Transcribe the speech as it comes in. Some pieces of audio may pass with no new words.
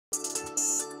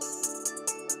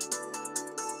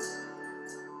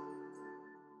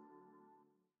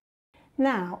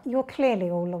Now, you're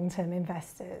clearly all long-term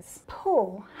investors.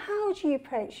 Paul, how do you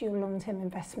approach your long-term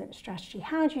investment strategy?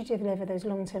 How do you deliver those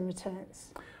long-term returns?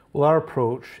 Well, our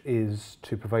approach is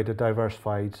to provide a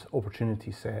diversified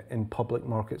opportunity set in public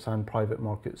markets and private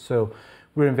markets. So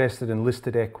we're invested in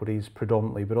listed equities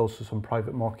predominantly, but also some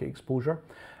private market exposure.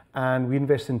 And we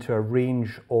invest into a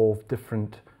range of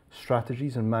different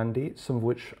strategies and mandates, some of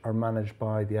which are managed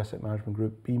by the asset management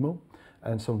group BMO,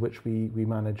 and some of which we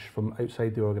manage from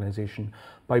outside the organisation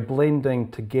by blending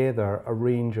together a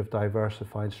range of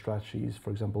diversified strategies,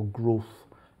 for example, growth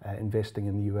investing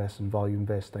in the US and value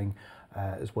investing,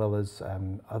 as well as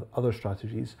other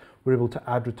strategies. We're able to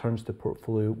add returns to the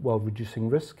portfolio while reducing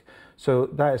risk. So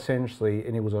that essentially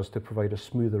enables us to provide a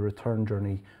smoother return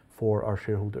journey for our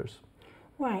shareholders.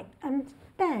 Right, and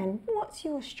Ben, what's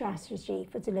your strategy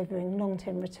for delivering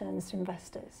long-term returns to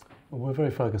investors? Well, we're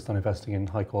very focused on investing in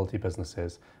high-quality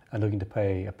businesses and looking to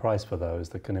pay a price for those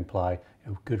that can imply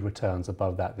good returns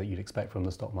above that you'd expect from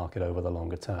the stock market over the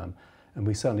longer term. And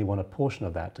we certainly want a portion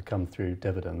of that to come through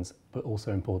dividends, but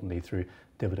also importantly through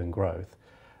dividend growth.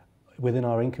 Within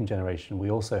our income generation, we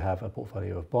also have a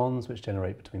portfolio of bonds which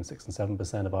generate between 6 and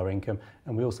 7% of our income,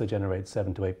 and we also generate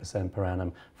 7 to 8% per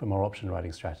annum from our option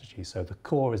writing strategy. So the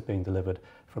core is being delivered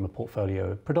from a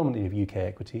portfolio predominantly of UK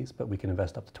equities, but we can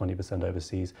invest up to 20%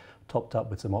 overseas, topped up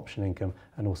with some option income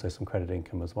and also some credit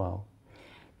income as well.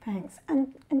 Thanks.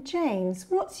 And James,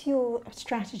 what's your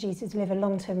strategy to deliver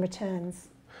long-term returns?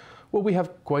 Well, we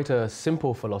have quite a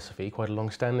simple philosophy, quite a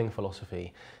long-standing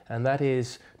philosophy, and that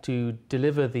is to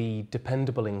deliver the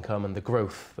dependable income and the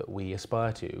growth that we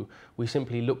aspire to. We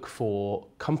simply look for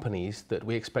companies that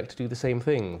we expect to do the same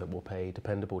thing, that will pay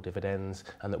dependable dividends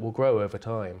and that will grow over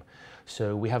time.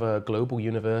 So we have a global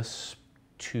universe,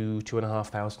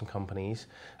 2,500 companies,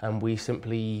 and we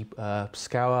simply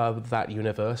scour that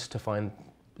universe to find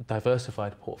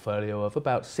diversified portfolio of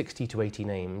about 60 to 80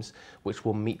 names which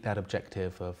will meet that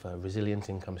objective of a resilient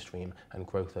income stream and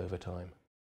growth over time.